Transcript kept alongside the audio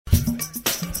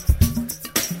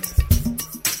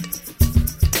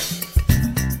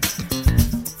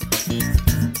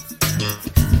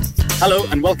Hello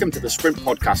and welcome to the Sprint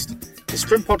Podcast. The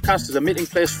Sprint Podcast is a meeting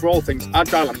place for all things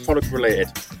Agile and product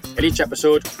related. In each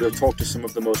episode, we'll talk to some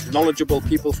of the most knowledgeable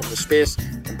people from the space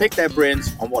and pick their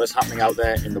brains on what is happening out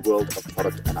there in the world of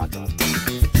product and Agile.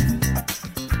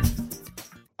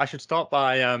 I should start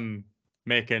by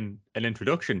making an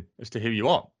introduction as to who you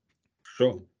are.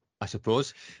 Sure. I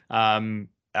suppose. And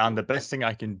the best thing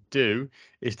I can do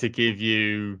is to give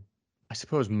you, I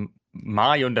suppose,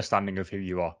 my understanding of who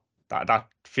you are. That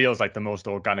feels like the most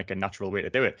organic and natural way to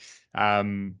do it.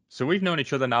 So we've known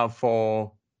each other now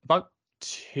for about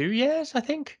 2 years, I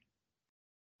think,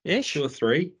 ish. 2 or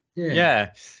 3.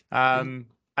 Yeah. And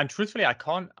truthfully, I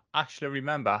can't actually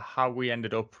remember how we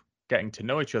ended up getting to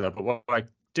know each other. But what I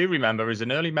do remember is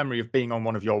an early memory of being on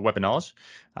one of your webinars.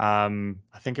 I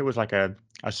think it was like a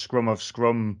Scrum of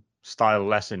Scrum style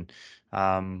lesson,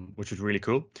 which was really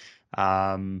cool.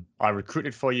 I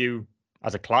recruited for you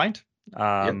as a client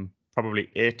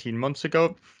probably 18 months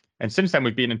ago. And since then,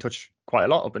 we've been in touch quite a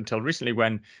lot up until recently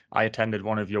when I attended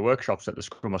one of your workshops at the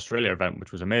Scrum Australia event,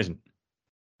 which was amazing.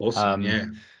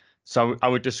 Awesome, So I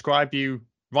would describe you,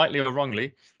 rightly or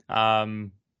wrongly, as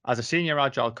a senior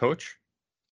Agile coach,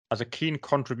 as a keen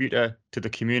contributor to the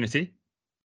community,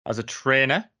 as a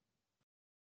trainer,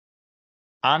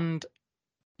 and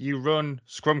you run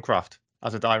Scrumcraft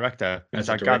as a director, as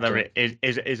I gather it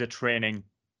is a training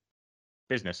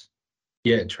business.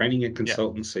 Yeah, training and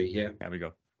consultancy. Yeah. There we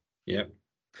go. Yeah.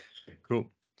 Cool.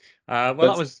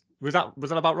 Well, was that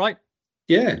about right?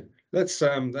 Yeah, that's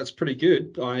pretty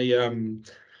good.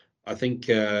 I think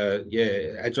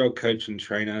Agile coach and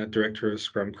trainer, director of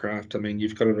Scrumcraft. I mean,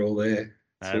 you've got it all there.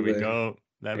 There we go.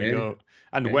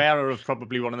 And wearer of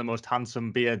probably one of the most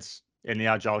handsome beards in the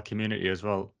Agile community as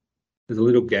well. There's a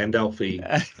little Gandalfy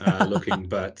looking,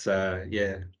 but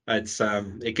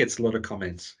it gets a lot of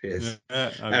comments. Yes,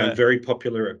 and very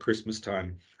popular at Christmas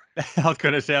time. I was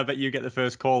going to say, I bet you get the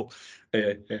first call.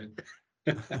 Yeah.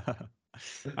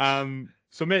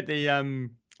 So, mate,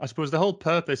 I suppose the whole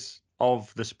purpose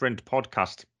of the Sprint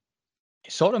podcast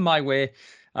is sort of my way,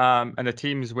 and the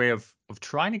team's way of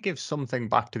trying to give something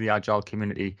back to the Agile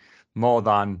community more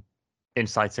than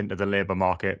insights into the labour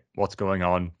market, what's going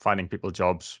on, finding people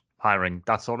jobs, hiring,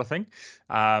 that sort of thing.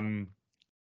 And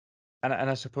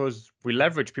I suppose we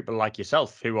leverage people like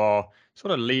yourself who are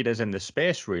sort of leaders in the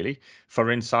space, really, for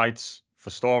insights,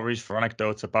 for stories, for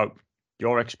anecdotes about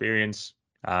your experience,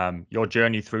 your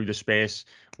journey through the space,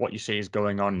 what you see is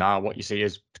going on now, what you see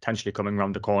is potentially coming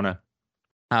around the corner.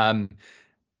 And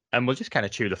we'll just kind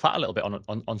of chew the fat a little bit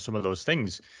on some of those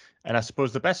things. And I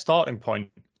suppose the best starting point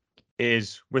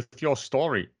is with your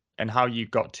story and how you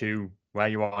got to where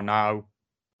you are now,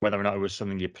 whether or not it was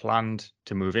something you planned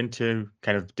to move into,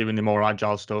 kind of doing the more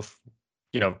Agile stuff,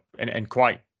 and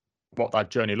quite what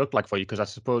that journey looked like for you. Because I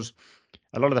suppose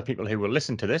a lot of the people who will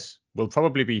listen to this will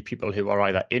probably be people who are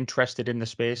either interested in the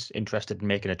space, interested in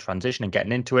making a transition and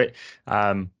getting into it,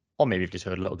 or maybe you've just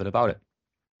heard a little bit about it.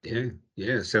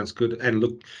 Yeah, sounds good. And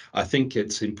look, I think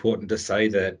it's important to say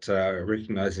that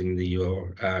recognizing your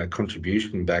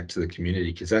contribution back to the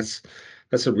community, because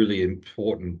that's a really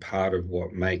important part of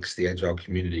what makes the Agile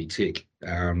community tick.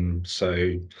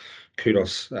 So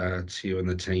kudos to you and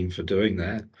the team for doing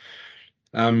that.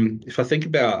 If I think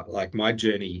about like my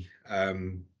journey,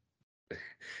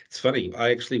 it's funny,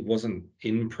 I actually wasn't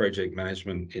in project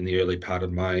management in the early part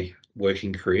of my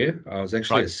working career. I was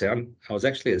actually a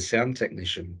sound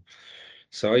technician.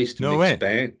 So I used to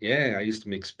I used to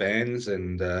mix bands,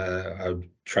 and I would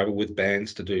travel with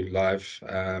bands to do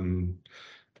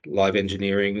live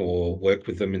engineering or work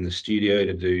with them in the studio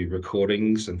to do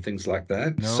recordings and things like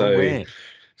that. So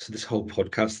this whole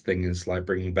podcast thing is like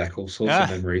bringing back all sorts of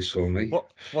memories for me.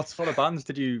 What sort of bands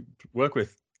did you work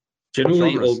with?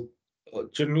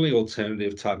 Generally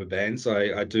alternative type of bands.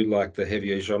 I do like the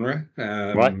heavier genre,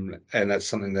 and that's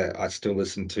something that I still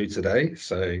listen to today.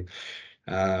 So,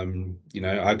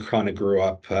 I kind of grew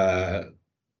up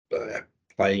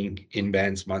playing in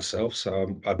bands myself.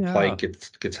 So I play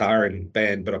guitar in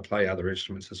band, but I play other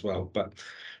instruments as well. But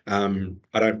I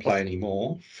don't play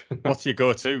anymore. What's your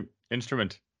go-to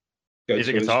instrument? Is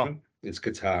it guitar? Instrument? It's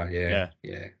guitar. Yeah.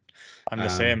 I'm the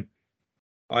same.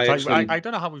 I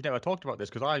don't know how we've never talked about this,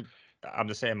 because I'm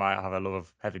the same. I have a love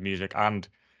of heavy music and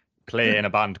play in a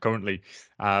band currently.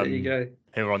 There you go.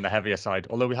 Who are on the heavier side.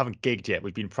 Although we haven't gigged yet,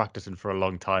 we've been practicing for a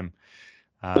long time.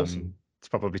 Awesome. It's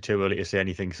probably too early to say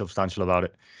anything substantial about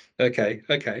it. Okay.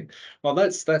 Well,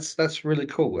 that's really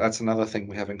cool. That's another thing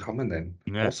we have in common then.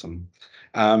 Yeah. Awesome.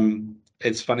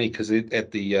 It's funny because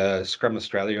at the Scrum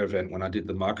Australia event, when I did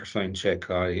the microphone check,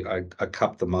 I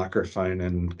cupped the microphone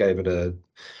and gave it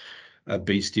a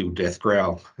bestial death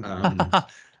growl.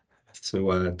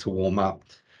 to warm up.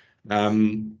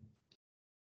 Um,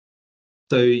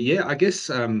 so yeah, I guess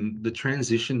the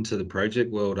transition to the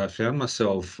project world, I found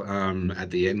myself at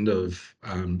the end of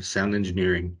sound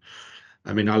engineering.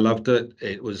 I mean, I loved it.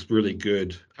 It was really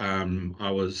good. I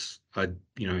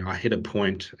hit a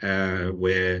point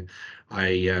where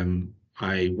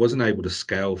I wasn't able to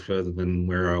scale further than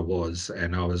where I was,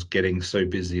 and I was getting so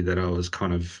busy that I was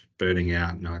kind of burning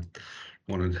out, and I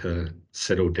wanted to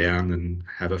settle down and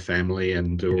have a family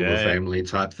and do all the Yeah. family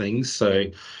type things. So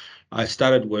I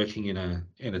started working in a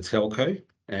telco,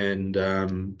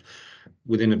 and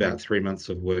within about 3 months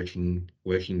of working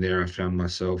there, I found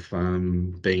myself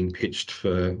being pitched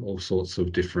for all sorts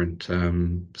of different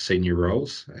senior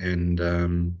roles, and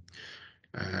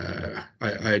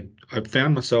I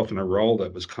found myself in a role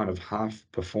that was kind of half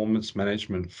performance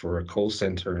management for a call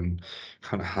center and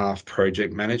kind of half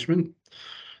project management.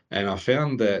 And I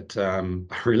found that I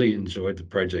really enjoyed the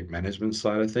project management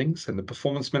side of things, and the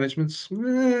performance management's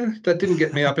that didn't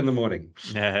get me up in the morning.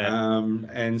 Yeah.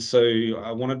 And so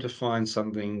I wanted to find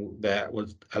something that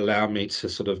would allow me to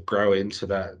sort of grow into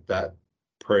that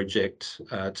project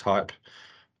type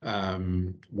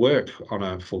work on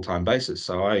a full-time basis.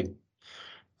 So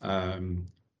um,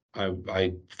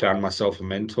 I found myself a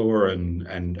mentor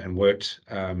and worked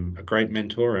a great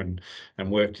mentor and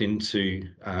worked into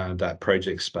that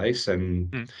project space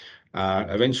and Mm.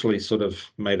 eventually sort of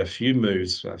made a few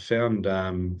moves. I found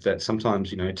that sometimes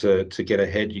to get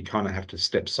ahead you kind of have to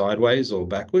step sideways or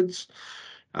backwards.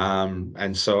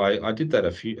 And so I did that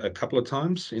a couple of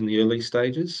times in the early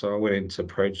stages. So I went into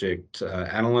project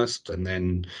analyst and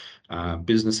then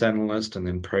business analyst and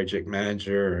then project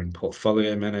manager and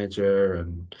portfolio manager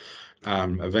and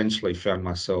eventually found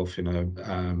myself a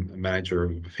manager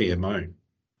of a PMO.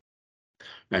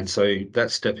 And so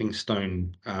that stepping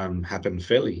stone happened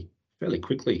fairly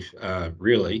quickly,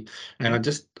 really. And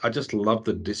Mhm. I just love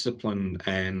the discipline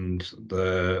and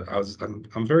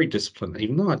I'm very disciplined,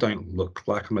 even though I don't look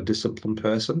like I'm a disciplined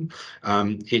person.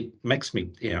 It makes me,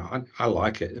 I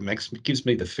like it. It gives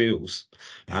me the feels.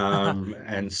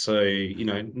 And so,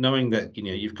 knowing that,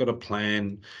 you've got a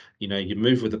plan, you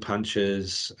move with the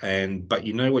punches but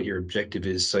you know what your objective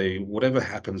is. So whatever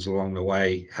happens along the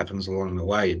way happens along the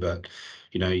way. But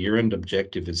your end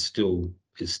objective is still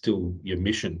your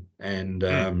mission. And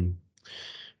Mm.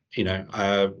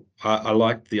 I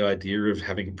liked the idea of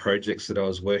having projects that I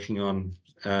was working on,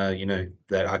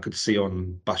 that I could see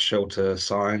on bus shelter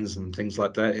signs and things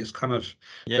like that. It's kind of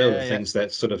they were the Yeah, yeah. things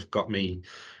that sort of got me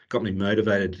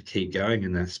motivated to keep going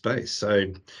in that space.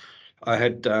 So I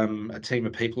had a team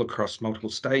of people across multiple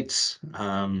states.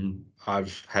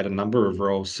 I've had a number of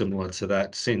roles similar to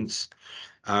that since.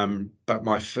 But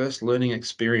my first learning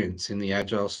experience in the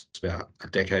Agile was about a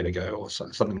decade ago or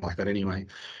something like that anyway.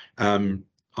 Um,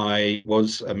 I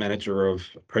was a manager of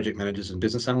project managers and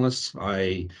business analysts.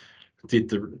 I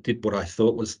did what I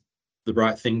thought was the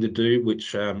right thing to do,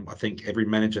 which I think every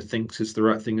manager thinks is the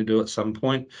right thing to do at some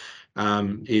point.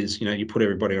 Is you put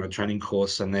everybody on a training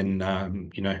course and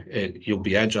then you'll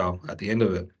be agile at the end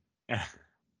of it.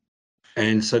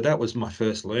 And so that was my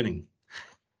first learning.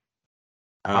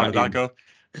 How did that It go?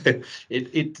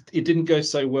 it didn't go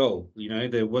so well.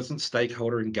 There wasn't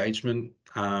stakeholder engagement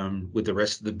with the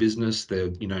rest of the business.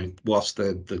 Whilst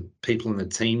the people in the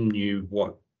team knew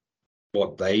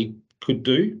what they could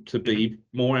do to Mhm. be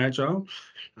more agile,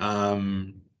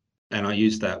 um, and I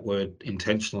use that word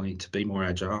intentionally, to be more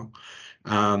agile.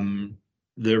 Um,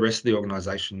 the rest of the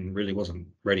organization really wasn't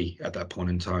ready at that point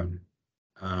in time.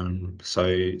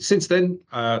 So since then,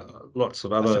 lots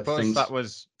of I other suppose that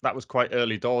things. was quite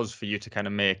early doors for you to kind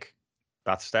of make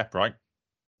that step, right?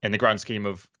 In the grand scheme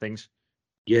of things.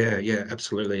 Yeah, yeah,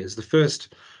 absolutely. It's the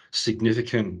first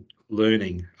significant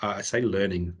learning. I say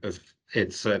learning of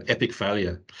it's an epic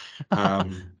failure.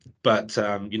 Um, but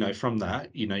from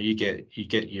that, you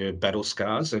get your battle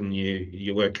scars and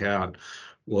you work out,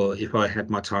 well, if I had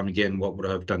my time again, what would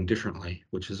I have done differently?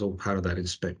 Which is all part of that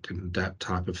inspect and adapt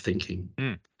type of thinking.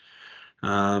 Mm.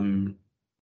 Um,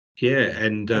 yeah,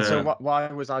 and And so,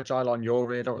 why was Agile on your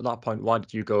radar at that point? Why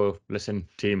did you go, listen,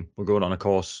 team, we're going on a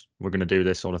course, we're going to do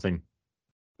this sort of thing?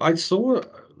 I saw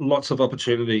lots of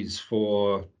opportunities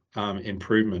for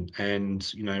improvement, and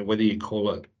whether you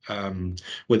call it,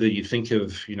 whether you think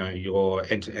of your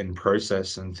end-to-end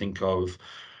process and think of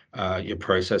your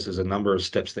process as a number of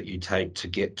steps that you take to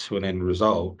get to an end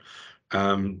result.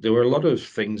 There were a lot of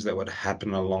things that would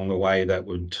happen along the way that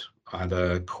would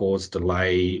either cause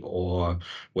delay or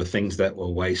were things that were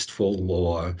wasteful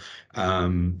or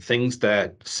things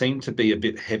that seemed to be a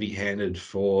bit heavy-handed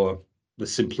for the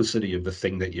simplicity of the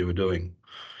thing that you were doing.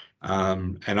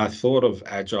 And I thought of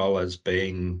Agile as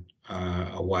being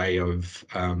a way of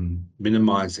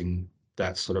minimizing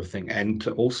that sort of thing, and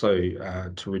to also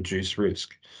to reduce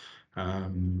risk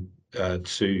um,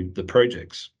 to the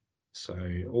projects. So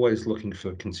always looking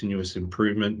for continuous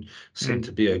improvement Mm. seemed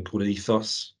to be a good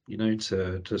ethos,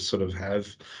 to sort of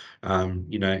have.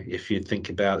 If you think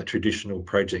about the traditional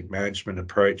project management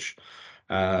approach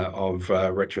of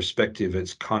retrospective,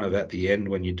 it's kind of at the end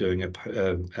when you're doing a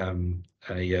PIR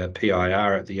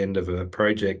at the end of a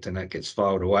project, and that gets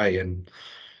filed away, and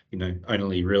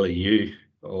only really you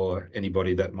or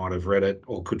anybody that might have read it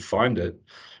or could find it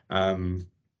um,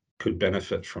 could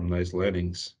benefit from those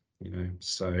learnings.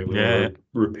 So we Yeah. were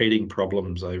repeating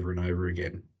problems over and over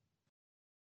again.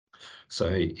 So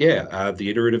yeah, the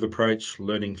iterative approach,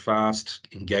 learning fast,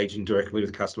 engaging directly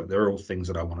with the customer, they're all things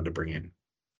that I wanted to bring in.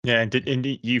 Yeah, and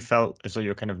you felt as though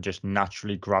you're kind of just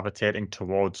naturally gravitating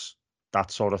towards that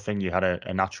sort of thing. You had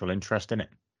a natural interest in it.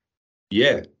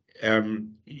 Yeah.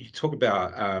 You talk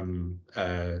about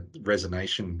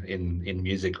resonation in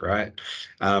music, right?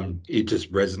 It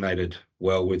just resonated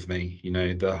well with me.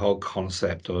 The whole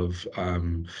concept of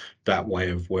that way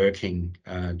of working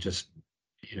just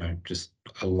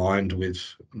aligned with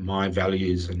my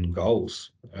values and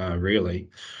goals, really.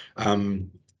 Um,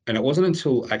 and it wasn't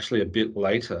until actually a bit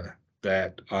later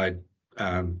that I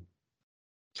um,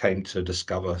 came to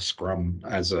discover Scrum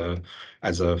as a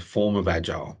form of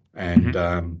Agile, and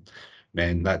Hmm.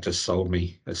 man, that just sold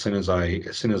me. As soon as I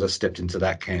stepped into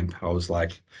that camp, I was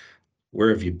like, "Where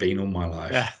have you been all my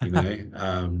Yeah. life?"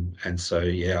 And so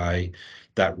yeah, I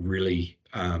that really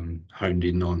honed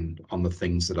in on the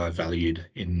things that I valued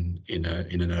in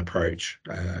an approach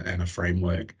and a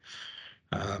framework.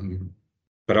 Um,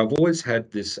 but I've always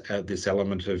had this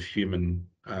element of human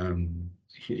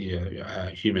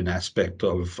aspect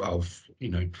of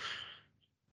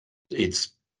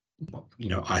it's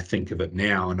I think of it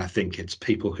now, and I think it's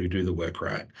people who do the work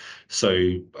right.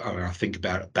 So I think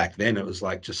about it back then, it was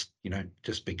like just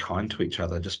be kind to each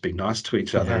other, just be nice to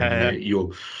each other, and Yeah.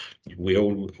 we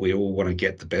all want to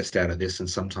get the best out of this, and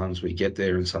sometimes we get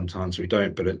there and sometimes we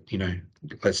don't. But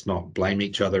let's not blame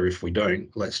each other if we don't.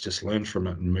 Let's just learn from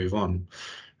it and move on.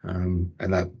 And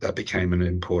that became an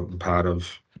important part of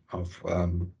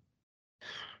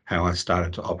how I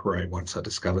started to operate once I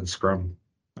discovered Scrum.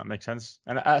 That makes sense.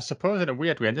 And I suppose in a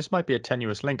weird way, and this might be a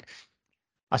tenuous link,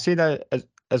 I see there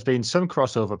has been some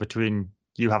crossover between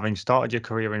you having started your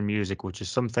career in music, which is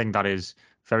something that is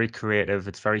very creative,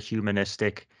 it's very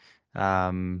humanistic.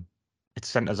 Um, it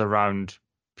centers around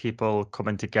people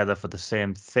coming together for the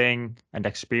same thing and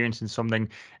experiencing something.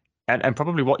 And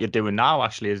probably what you're doing now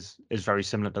actually is very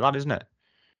similar to that, isn't it?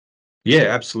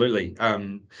 Yeah, absolutely.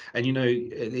 And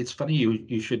it's funny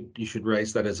you should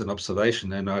raise that as an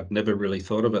observation, and I'd never really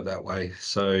thought of it that way.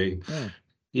 So Mm.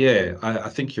 yeah, I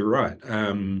think you're right.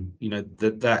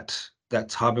 That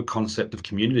type of concept of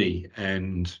community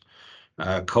and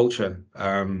culture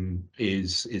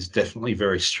is definitely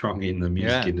very strong in the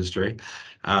music Yeah. industry.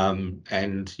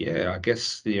 And yeah, I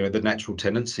guess the natural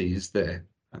tendency is there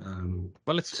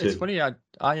Well, it's to. funny.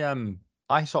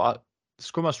 I sort of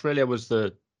Scrum Australia was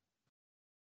the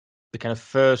kind of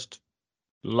first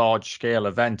large scale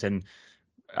event, and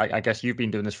I guess you've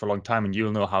been doing this for a long time, and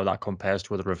you'll know how that compares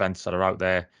to other events that are out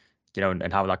there,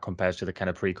 and how that compares to the kind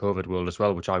of pre-COVID world as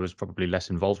well, which I was probably less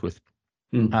involved with.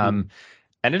 Mhm. Um,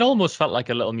 and it almost felt like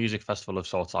a little music festival of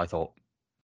sorts, I thought.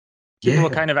 People were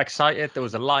Yeah. kind of excited. There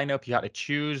was a lineup. You had to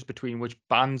choose between which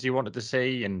bands you wanted to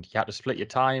see, and you had to split your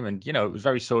time. And it was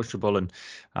very sociable, and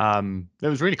it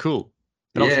was really cool.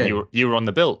 And obviously, you Yeah. were you were on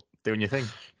the bill doing your thing.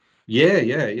 Yeah,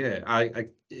 yeah, yeah.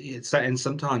 It's and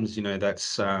sometimes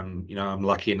that's I'm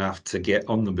lucky enough to get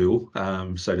on the bill,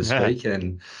 so to Yeah, speak,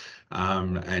 and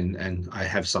I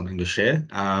have something to share,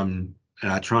 and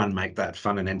I try and make that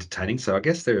fun and entertaining. So I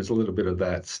guess there is a little bit of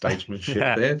that stagemanship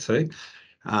yeah, there too.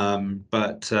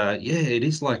 But yeah, it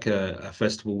is like a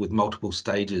festival with multiple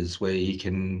stages where you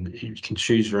can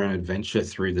choose your own adventure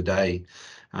through the day.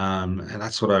 And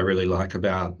that's what I really like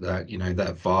about that,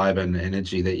 that vibe and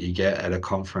energy that you get at a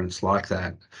conference like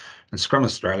that. And Scrum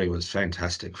Australia was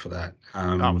fantastic for that.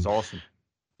 that was awesome.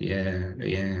 Yeah,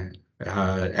 yeah.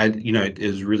 And it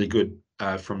was really good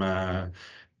from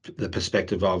the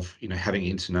perspective of having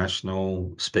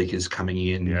international speakers coming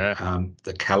in. Yeah.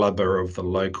 The caliber of the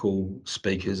local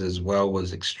speakers as well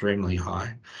was extremely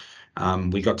high.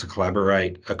 We got to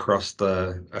collaborate across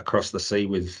the sea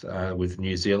with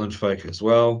New Zealand folk as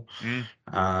well, Mm.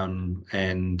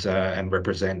 and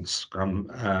represent Scrum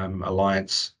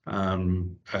Alliance.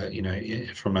 From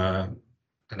a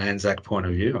an Anzac point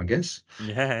of view, I guess.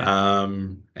 Yeah.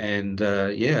 And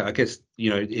yeah, I guess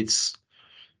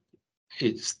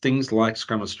it's things like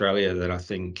Scrum Australia that I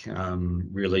think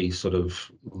really sort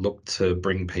of look to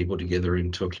bring people together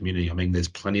into a community. I mean, there's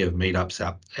plenty of meetups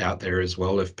out there as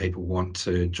well if people want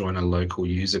to join a local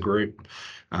user group.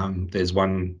 There's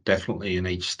one definitely in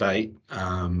each state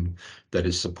that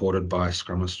is supported by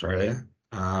Scrum Australia,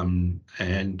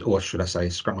 and or should I say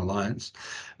Scrum Alliance.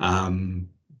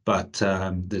 But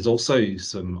there's also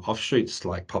some offshoots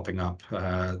like popping up.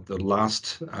 The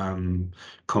last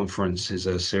conference is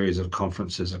a series of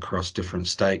conferences across different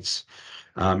states.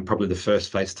 Probably the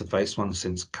first face-to-face one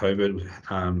since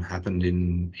COVID happened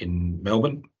in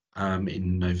Melbourne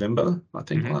in November, I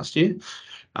think, Hmm. last year.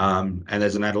 And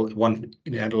there's one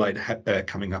in Adelaide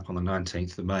coming up on the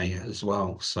 19th of May as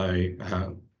well. So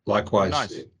Oh, likewise,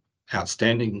 nice.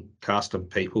 outstanding cast of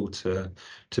people to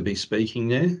be speaking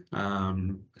there.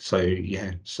 So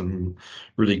yeah, some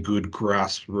really good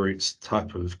grassroots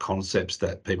type of concepts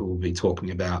that people will be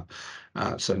talking about.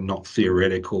 So not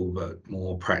theoretical, but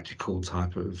more practical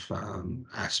type of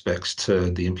aspects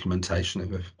to the implementation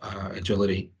of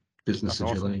agility, business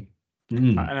That's awesome. agility.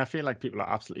 Mm, And I feel like people are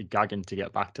absolutely gagging to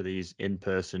get back to these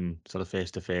in-person sort of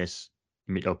face-to-face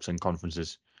meetups and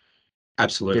conferences,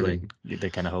 absolutely. given the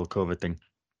kind of whole COVID thing.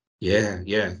 Yeah,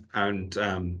 yeah, and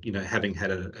having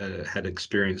had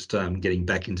experienced getting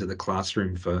back into the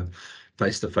classroom for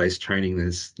face-to-face training,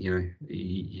 there's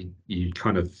you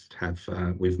kind of have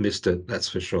we've missed it, that's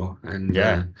for sure, and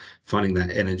Yeah. finding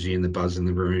that energy and the buzz in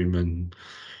the room and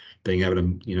being able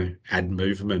to add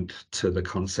movement to the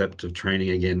concept of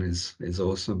training again is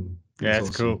awesome. Yeah, Is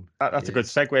it's cool. awesome. That's a Yeah, good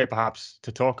segue, perhaps,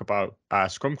 to talk about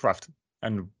Scrumcraft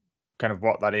and kind of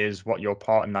what that is, what your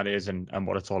part in that is, and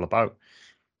what it's all about.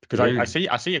 Because I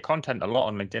yeah. see your content a lot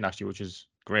on LinkedIn actually, which is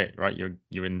great, right?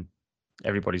 You're in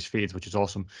everybody's feeds, which is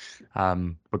awesome.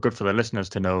 But good for the listeners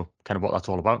to know kind of what that's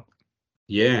all about.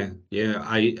 Yeah,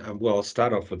 yeah. Well, I'll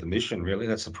start off with the mission, really.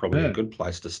 That's probably a Mm. good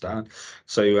place to start.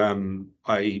 So,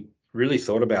 I really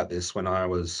thought about this when I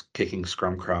was kicking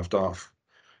Scrumcraft off.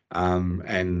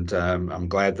 And I'm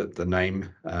glad that the name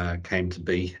came to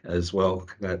be as well.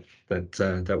 That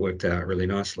worked out really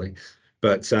nicely.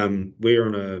 But we're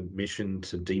on a mission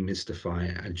to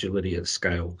demystify agility at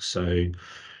scale.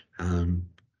 Um,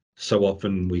 so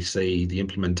often we see the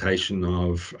implementation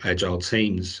of agile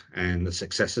teams and the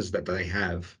successes that they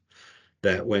have,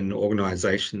 that when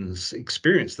organizations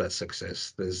experience that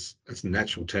success, there's a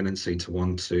natural tendency to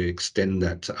want to extend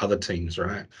that to other teams,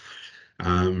 right?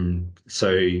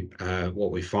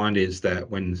 What we find is that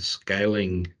when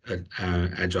scaling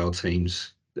agile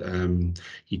teams,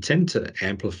 you tend to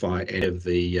amplify any of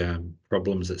the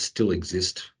problems that still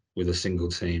exist with a single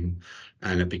team,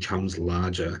 and it becomes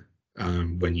larger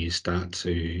when you start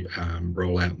to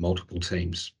roll out multiple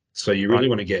teams. So you Right. really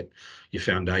want to get your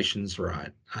foundations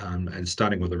right, and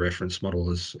starting with a reference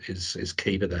model is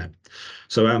key to that.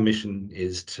 So our mission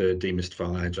is to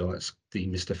demystify agile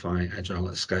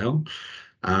at scale.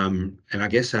 And I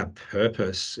guess our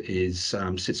purpose is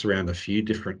sits around a few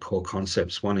different core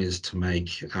concepts. One is to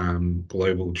make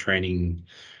global training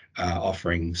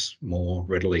offerings more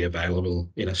readily available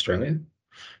in Australia.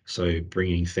 So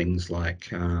bringing things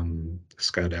like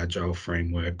Scaled Agile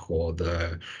framework or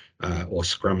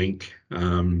Scrum Inc.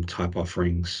 Type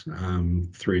offerings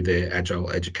through their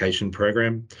Agile education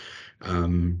program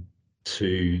um,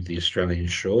 to the Australian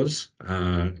shores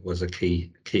was a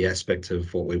key aspect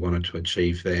of what we wanted to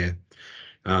achieve there.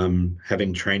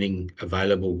 Having training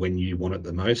available when you want it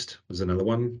the most was another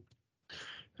one.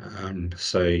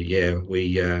 So yeah,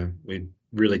 we're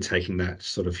really taking that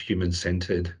sort of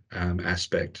human-centered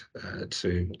aspect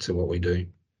to what we do.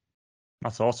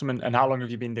 That's awesome. And how long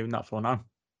have you been doing that for now?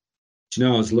 Do you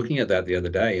know, I was looking at that the other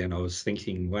day and I was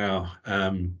thinking, wow,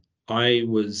 I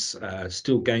was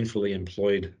still gainfully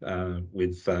employed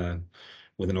with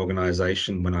an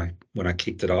organization when I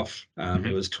kicked it off. It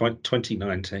Hmm. was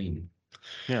 2019.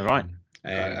 Yeah, right.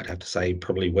 And I'd have to say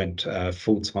probably went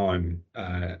full time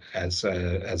as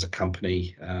a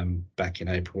company back in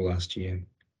April last year.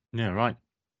 Yeah, right.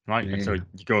 Right. And so Yeah.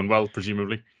 you're going well,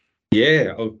 presumably.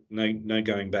 Yeah, oh, no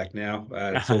going back now.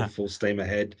 It's all full steam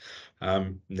ahead.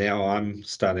 Now I'm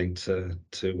starting to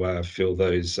feel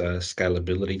those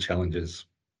scalability challenges.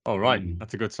 All right. Mm.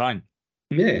 That's a good sign.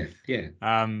 Yeah, yeah.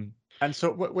 And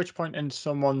so, which point in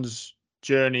someone's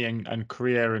journey and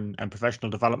career and professional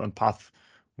development path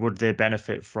would they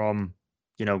benefit from,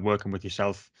 working with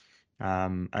yourself,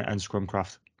 and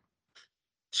Scrumcraft?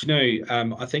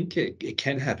 I think it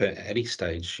can happen at any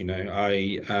stage.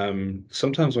 I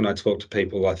sometimes when I talk to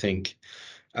people, I think.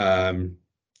 Um,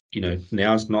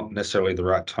 now's not necessarily the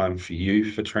right time for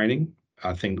you for training.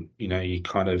 I think, you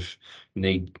kind of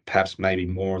need perhaps maybe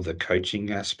more of the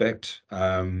coaching aspect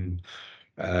to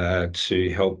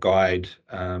help guide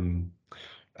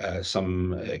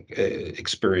some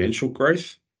experiential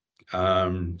growth.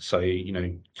 So,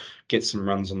 get some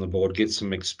runs on the board, get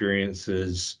some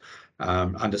experiences,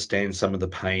 understand some of the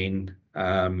pain,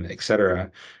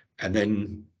 etc., and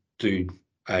then do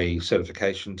a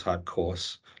certification type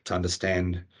course to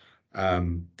understand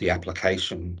the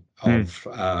application Mm.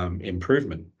 of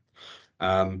improvement.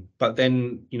 But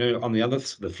then, on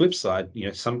the flip side,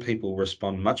 some people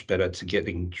respond much better to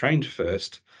getting trained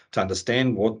first to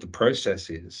understand what the process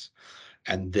is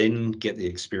and then get the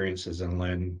experiences and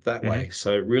learn that Hmm. way.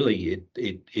 So really,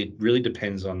 it really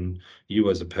depends on you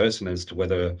as a person as to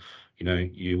whether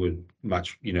you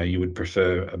would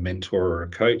prefer a mentor or a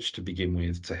coach to begin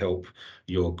with to help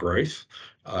your growth,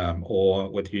 or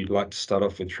whether you'd like to start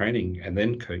off with training and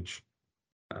then coach.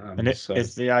 And it So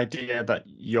is the idea that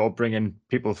you're bringing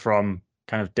people from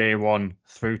kind of day one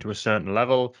through to a certain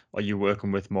level, or are you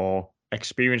working with more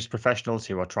experienced professionals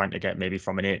who are trying to get maybe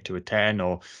from an 8 to a 10,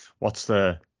 or what's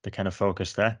the kind of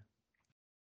focus there?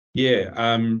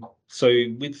 yeah, so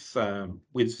with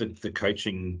the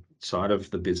coaching side of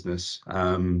the business,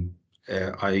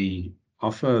 I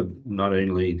offer not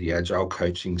only the agile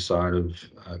coaching side of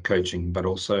coaching, but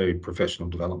also professional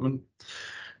development.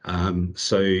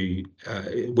 So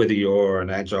whether you're an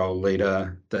agile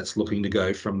leader that's looking to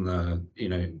go from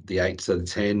the 8 to the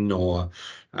 10, or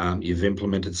you've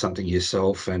implemented something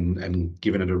yourself and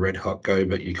given it a red hot go,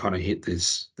 but you kind of hit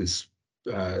this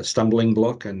stumbling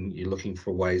block and you're looking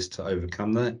for ways to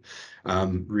overcome that.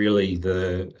 Really,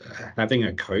 the having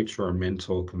a coach or a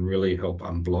mentor can really help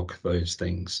unblock those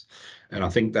things, and I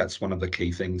think that's one of the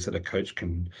key things that a coach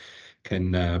can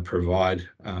provide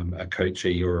a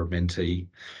coachee or a mentee,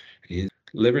 is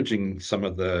leveraging some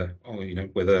of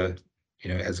whether,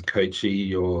 as a coachee,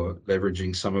 you're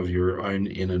leveraging some of your own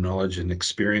inner knowledge and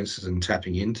experiences and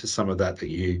tapping into some of that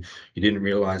you didn't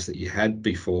realize that you had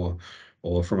before,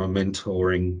 or from a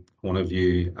mentoring point of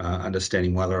view,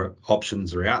 understanding what other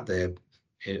options are out there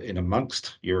in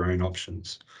amongst your own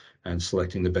options and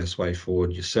selecting the best way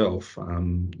forward yourself.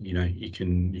 You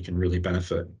can really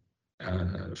benefit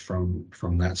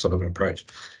from that sort of approach.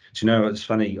 Do you know, it's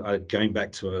funny, going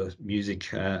back to a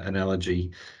music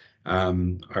analogy. I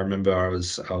remember I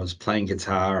was playing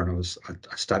guitar, and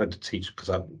I started to teach because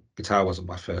guitar wasn't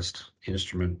my first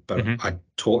instrument, but Hmm. I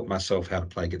taught myself how to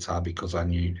play guitar because I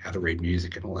knew how to read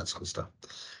music and all that sort of stuff.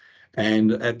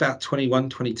 And at about 21,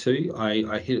 22,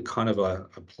 I hit kind of a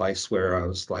place where I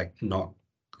was like not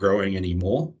growing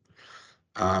anymore.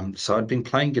 So I'd been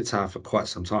playing guitar for quite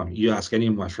some time. You ask any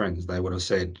of my friends, they would have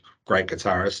said, great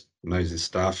guitarist, knows his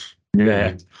stuff, you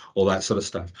Yeah. know, all that sort of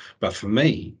stuff. But for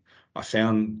me, I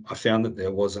found that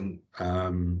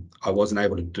I wasn't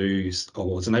able to do,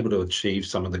 or wasn't able to achieve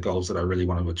some of the goals that I really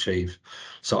wanted to achieve.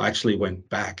 So I actually went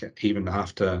back even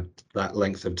after that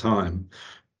length of time,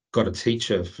 got a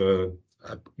teacher for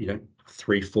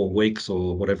 3, 4 weeks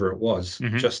or whatever it was,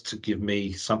 Hmm. just to give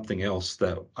me something else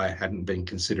that I hadn't been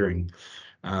considering,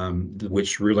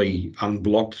 which really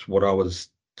unblocked what I was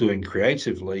doing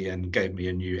creatively and gave me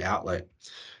a new outlet.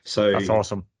 So That's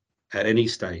awesome. at any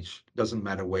stage, doesn't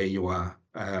matter where you are,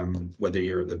 whether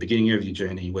you're at the beginning of your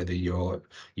journey, whether you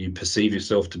perceive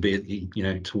yourself to be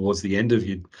at towards the end of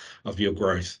your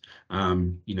growth,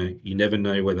 you never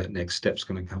know where that next step's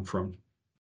going to come from.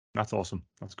 That's awesome.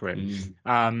 That's great. Mm.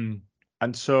 Um,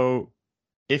 and so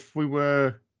if we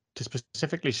were to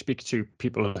specifically speak to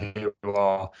people who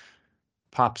are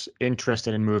perhaps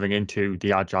interested in moving into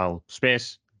the agile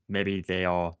space, maybe they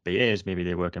are BAs, maybe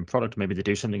they work in product, maybe they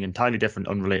do something entirely different,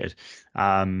 unrelated.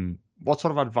 What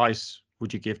sort of advice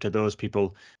would you give to those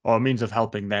people, or a means of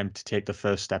helping them to take the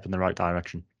first step in the right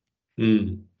direction?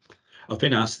 Mm. I've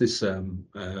been asked this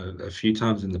a few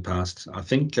times in the past. I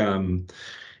think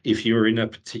if you're in a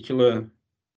particular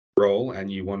role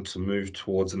and you want to move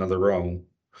towards another role,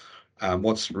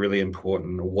 what's really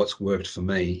important, or what's worked for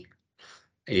me,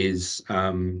 is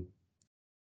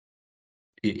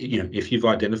if you've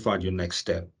identified your next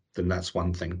step, then that's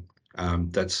one thing.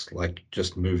 That's like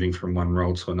just moving from one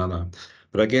role to another.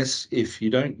 But I guess if you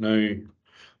don't know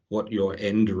what your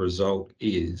end result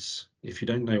is, if you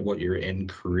don't know what your end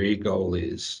career goal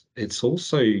is, it's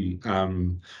also you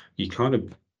kind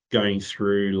of going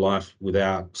through life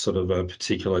without sort of a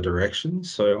particular direction.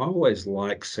 So I always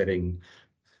like setting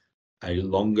a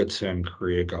longer term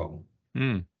career goal.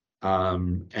 Mm,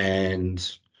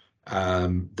 And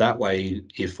that way,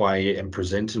 if I am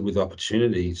presented with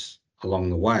opportunities along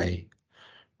the way,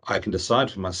 I can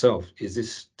decide for myself, is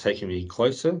this taking me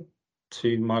closer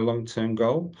to my long-term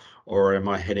goal, or am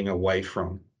I heading away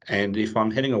from? And if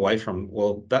I'm heading away from,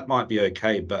 well, that might be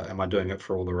okay, but am I doing it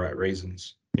for all the right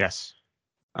reasons? Yes.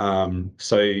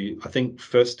 So I think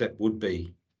first step would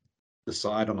be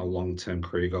decide on a long-term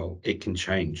career goal. It can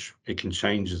change. It can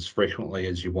change as frequently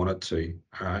as you want it to.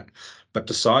 All right. But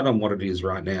decide on what it is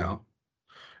right now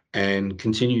and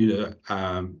continue to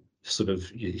sort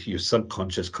of your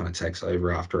subconscious kind of takes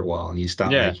over after a while, and you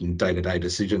start Yeah. making day-to-day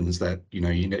decisions that you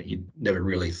never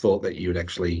really thought that you would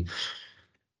actually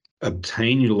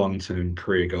obtain your long-term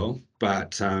career goal.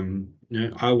 But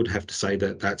I would have to say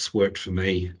that that's worked for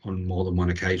me on more than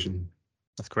one occasion.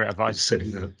 That's great advice.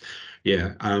 Setting that,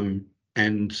 yeah.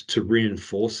 And to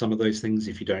reinforce some of those things,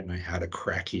 if you don't know how to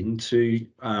crack into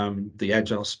the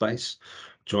agile space,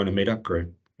 join a meetup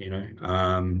group.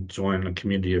 Join a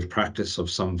community of practice of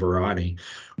some variety.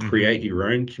 Hmm. Create your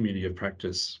own community of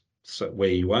practice. So where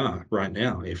you are right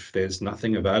now, if there's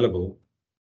nothing available,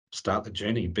 start the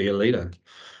journey. Be a leader.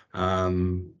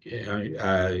 You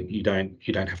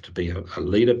don't have to be a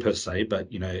leader per se, but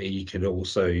you can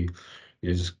also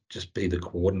just be the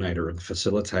coordinator and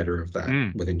facilitator of that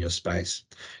Mm, within your space.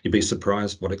 You'd be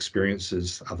surprised what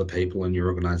experiences other people in your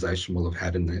organization will have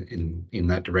had in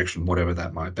that direction, whatever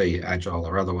that might be, agile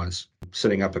or otherwise.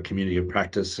 Setting up a community of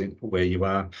practice where you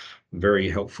are, very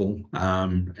helpful.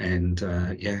 And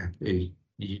yeah, you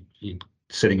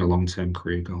setting a long-term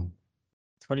career goal.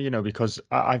 it's funny, because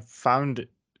I've found,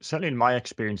 certainly in my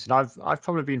experience, and I've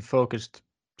probably been focused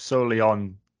solely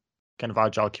on kind of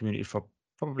agile community for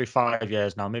probably 5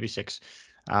 years now, maybe six.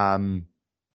 Um,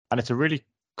 and it's a really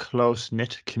close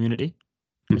knit community.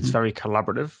 It's Mhm. very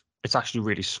collaborative. It's actually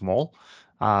really small,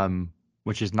 um,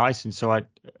 which is nice. And so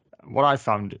what I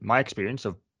found, my experience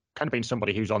of kind of being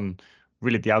somebody who's on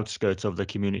really the outskirts of the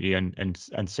community and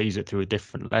sees it through a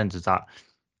different lens, is that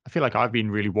I feel like I've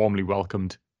been really warmly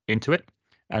welcomed into it,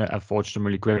 and I've forged some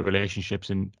really great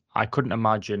relationships. And I couldn't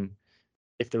imagine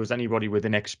if there was anybody with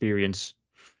an experience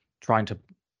trying to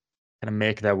kind of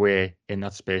make their way in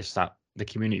that space, that the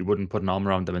community wouldn't put an arm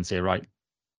around them and say, right,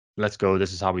 let's go.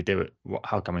 This is how we do it.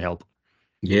 How can we help?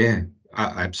 Yeah,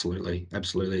 absolutely,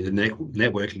 absolutely. The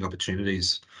networking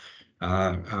opportunities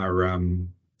are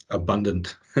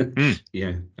abundant. Mm,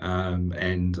 Yeah,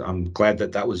 and I'm glad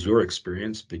that that was your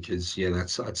experience because yeah,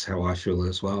 that's how I feel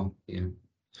as well. Yeah.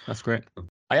 that's great.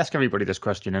 I ask everybody this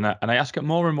question, and I ask it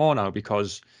more and more now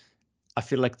because I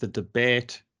feel like the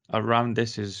debate around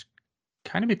this is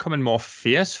kind of becoming more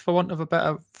fierce, for want of a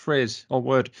better phrase or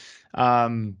word.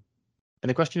 Um, and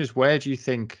the question is, where do you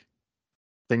think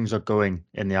things are going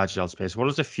in the agile space? What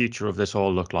does the future of this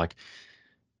all look like?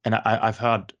 And I've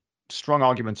had strong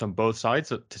arguments on both sides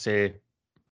to say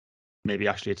maybe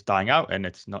actually it's dying out and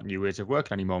it's not new ways of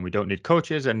working anymore, and we don't need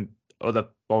coaches, and other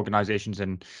organizations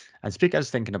and speakers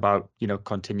thinking about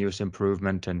continuous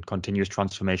improvement and continuous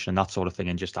transformation and that sort of thing,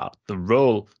 and just that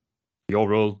your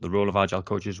role, the role of agile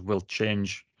coaches will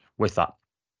change with that.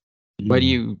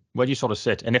 Mm. Where do you sort of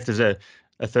sit? And if there's a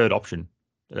third option,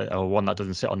 or one that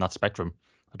doesn't sit on that spectrum,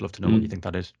 I'd love to know what you Mm. think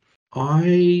that is.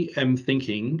 I am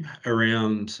thinking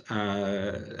around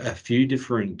a few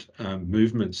different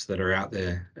movements that are out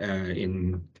there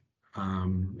in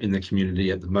the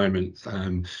community at the moment.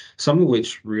 Some of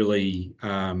which really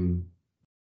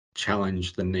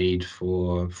challenge the need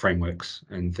for frameworks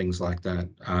and things like that.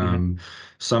 Hmm.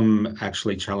 Some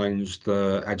actually challenge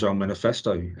the Agile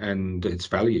Manifesto and its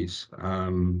values.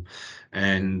 And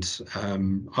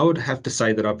I would have to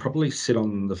say that I probably sit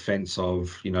on the fence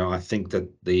of, I think that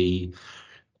the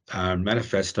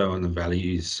manifesto and the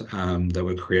values that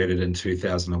were created in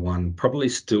 2001 probably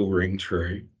still ring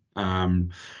true.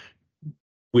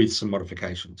 With some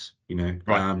modifications.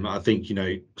 Right. I think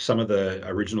some of the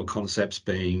original concepts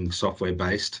being software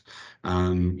based,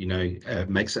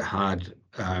 makes it hard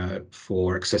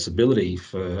for accessibility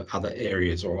for other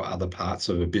areas or other parts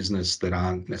of a business that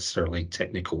aren't necessarily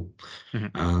technical.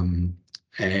 Hmm.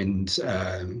 And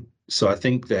so I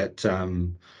think the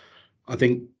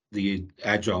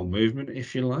agile movement,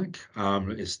 if you like,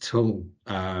 is still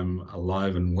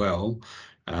alive and well.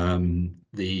 I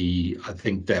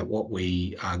think that what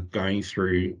we are going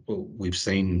through, what we've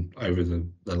seen over the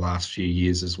last few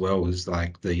years as well, is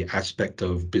like the aspect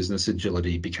of business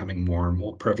agility becoming more and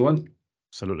more prevalent.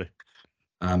 Absolutely.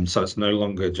 So it's no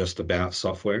longer just about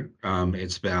software.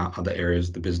 It's about other areas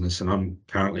of the business. And I'm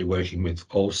currently working with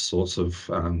all sorts of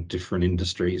different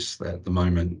industries at the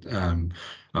moment.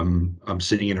 I'm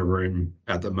sitting in a room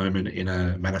at the moment in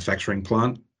a manufacturing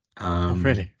plant. Oh, Um,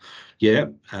 really? yeah,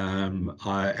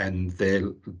 and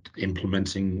they're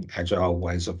implementing agile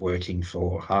ways of working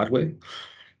for hardware.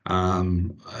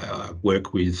 I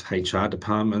work with HR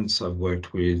departments. I've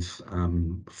worked with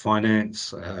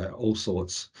finance, all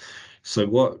sorts. So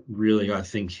what really I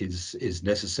think is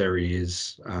necessary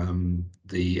is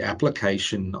the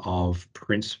application of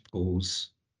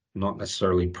principles, not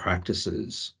necessarily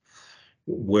practices,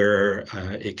 where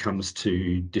it comes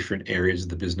to different areas of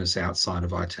the business outside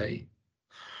of IT.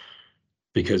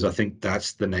 Because I think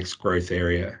that's the next growth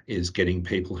area, is getting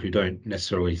people who don't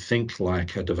necessarily think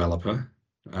like a developer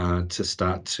to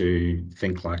start to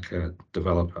think like a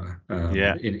developer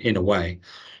Yeah, in a way,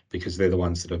 because they're the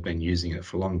ones that have been using it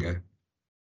for longer.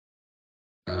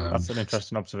 Um, that's an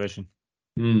interesting observation.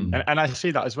 mm, And I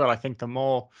see that as well. I think the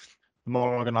more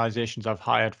organizations I've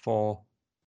hired for,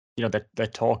 they're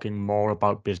talking more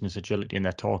about business agility, and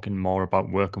they're talking more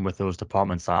about working with those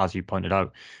departments that, as you pointed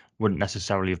out, wouldn't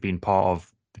necessarily have been part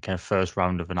of the kind of first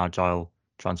round of an agile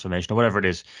transformation or whatever it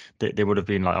is. They would have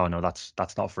been like, oh no, that's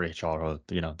not for HR, or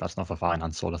that's not for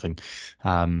finance, sort of thing.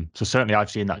 So certainly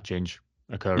I've seen that change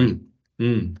occurring. mm,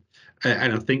 mm.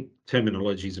 And I think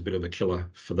terminology is a bit of a killer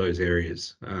for those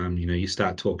areas. You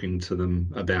start talking to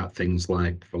them about things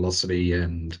like velocity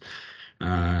and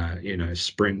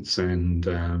sprints and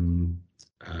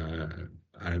uh,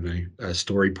 I don't know,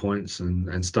 story points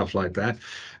and stuff like that.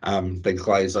 They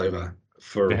glaze over Yeah,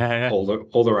 for yeah.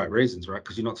 all the right reasons, right?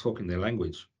 Because you're not talking their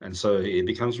language, and so it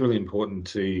becomes really important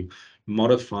to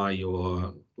modify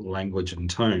your language and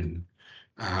tone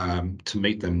to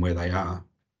meet them where they are,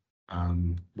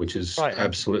 which is Right, and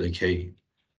absolutely key.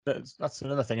 that's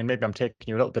another thing, and maybe I'm taking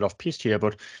you a little bit off piece here,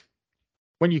 but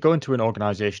when you go into an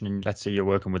organization and let's say you're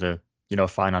working with a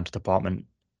finance department,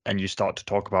 and you start to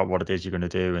talk about what it is you're going to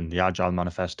do and the agile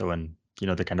manifesto, and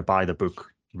the kind of buy the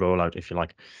book rollout, if you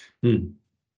like, Hmm.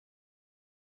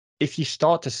 if you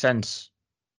start to sense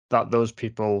that those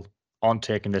people aren't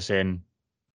taking this in,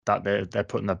 that they're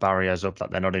putting the barriers up,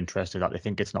 that they're not interested, that they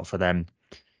think it's not for them,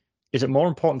 is it more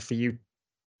important for you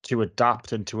to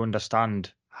adapt and to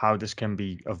understand how this can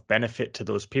be of benefit to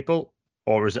those people?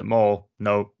 Or is it more,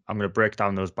 no, I'm going to break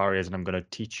down those barriers and I'm going to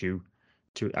teach you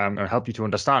I'm going to help you to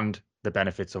understand the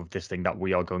benefits of this thing that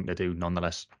we are going to do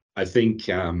nonetheless? I think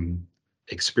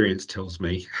experience tells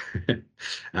me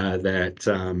that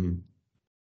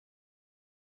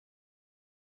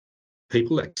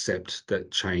people accept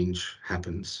that change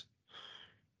happens,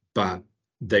 but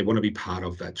they want to be part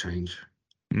of that change,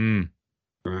 Mm,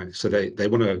 right? So they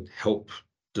want to help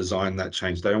design that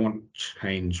change. They don't want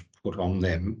change put on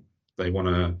them. They want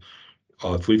to,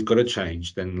 oh, if we've got to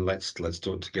change, then let's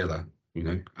do it together, you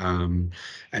know.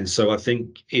 And so I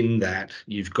think in that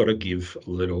you've got to give a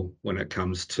little when it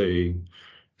comes to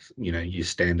your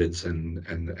standards and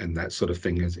that sort of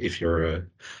thing, as if you're a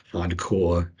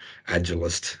hardcore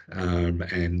agilist,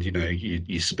 and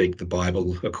you speak the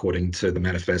Bible according to the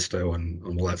manifesto and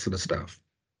all that sort of stuff.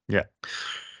 yeah.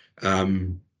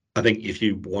 um, I think if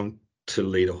you want to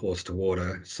lead a horse to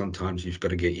water, sometimes you've got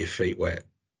to get your feet wet.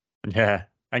 Yeah.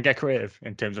 And get creative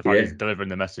in terms of how you're Yeah, delivering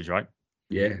the message, right?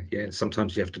 yeah,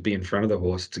 sometimes you have to be in front of the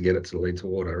horse to get it to lead to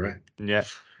water, right? Yeah.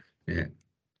 Yeah.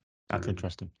 That's um,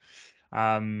 interesting.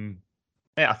 Um,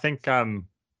 yeah, I think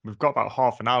we've got about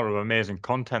half an hour of amazing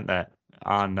content there.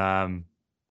 And I'm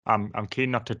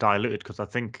keen not to dilute it, because I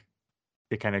think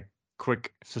the kind of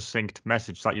quick, succinct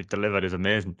message that you've delivered is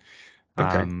amazing,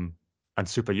 okay. um, and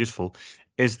super useful.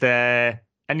 Is there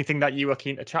anything that you are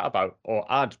keen to chat about or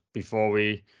add before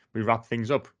we wrap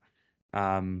things up?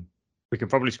 Um, we can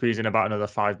probably squeeze in about another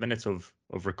 5 minutes of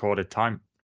recorded time.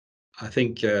 I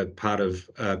think part of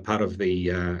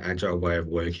the agile way of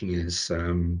working is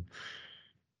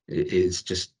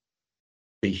just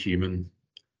be human.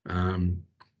 Um,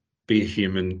 be a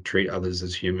human, treat others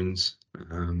as humans,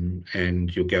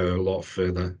 and you'll go a lot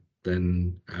further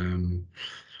than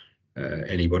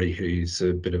anybody who's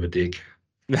a bit of a dick.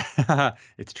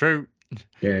 It's true.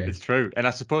 Yeah, It's true. And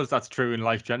I suppose that's true in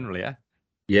life generally, yeah?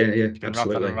 yeah, You can wrap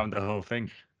that absolutely. around the whole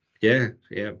thing. Yeah,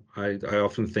 yeah. I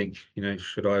often think,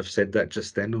 should I have said that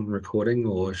just then on recording,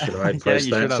 or should I Yeah, post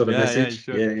you should that have. sort of Yeah, yeah, you message?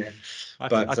 should. Yeah, yeah. That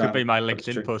But could be my but it's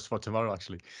LinkedIn true. post for tomorrow,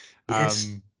 actually. Yes.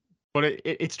 Um, but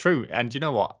it's true. And you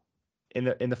know what?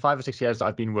 In the 5 or 6 years that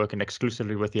I've been working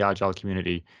exclusively with the Agile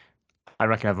community, I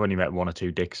reckon I've only met one or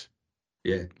two dicks.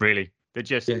 Yeah, Really, they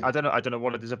just yeah, I don't know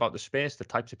what it is about the space, the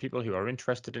types of people who are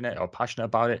interested in it or passionate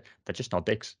about it. They're just not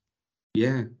dicks.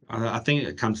 yeah. I think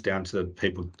it comes down to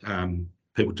people.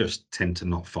 People just tend to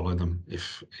not follow them,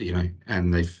 if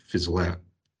and they fizzle out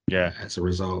Yeah, as a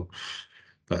result.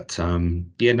 But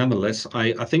yeah, nonetheless,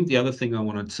 I think the other thing I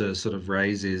wanted to sort of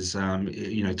raise is,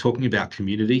 talking about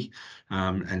community,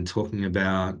 and talking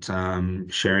about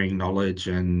sharing knowledge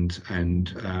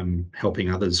and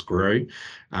helping others grow.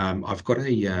 I've got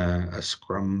a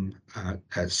Scrum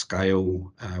at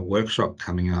Scale workshop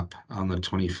coming up on the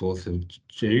 24th of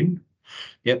June.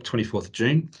 Yep, 24th of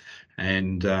June.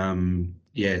 And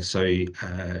yeah, so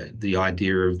the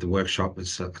idea of the workshop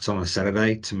is it's on a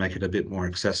Saturday to make it a bit more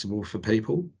accessible for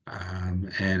people.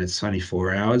 And it's only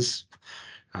 4 hours,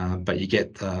 but you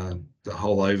get the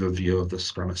whole overview of the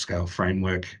Scrum at Scale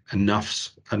framework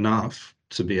enough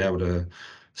to be able to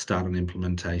start an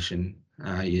implementation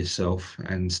yourself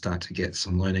and start to get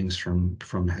some learnings from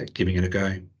giving it a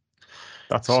go.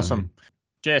 That's So awesome.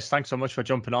 Jace, thanks so much for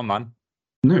jumping on, man.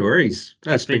 no worries. It's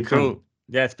That's been been fun. cool.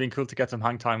 Yeah, it's been cool to get some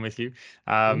hang time with you.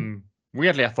 Yeah,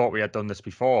 Weirdly, I thought we had done this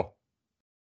before.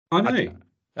 I I, know.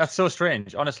 that's so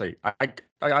strange, honestly. I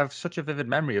have such a vivid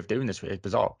memory of doing this. It's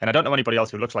bizarre. And I don't know anybody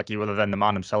else who looks like you other than the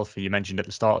man himself who you mentioned at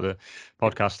the start of the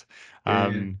podcast. Yeah.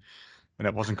 And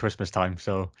it wasn't Christmas time,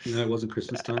 so No, it wasn't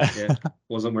Christmas time. Yeah.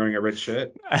 Wasn't wearing a red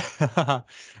shirt. mate,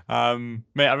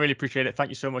 I really appreciate it.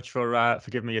 Thank you so much for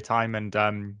giving me your time, and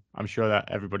I'm sure that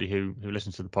everybody who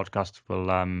listens to the podcast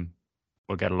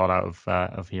will get a lot out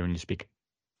of hearing you speak.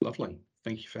 Lovely.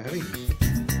 Thank you for having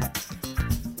me.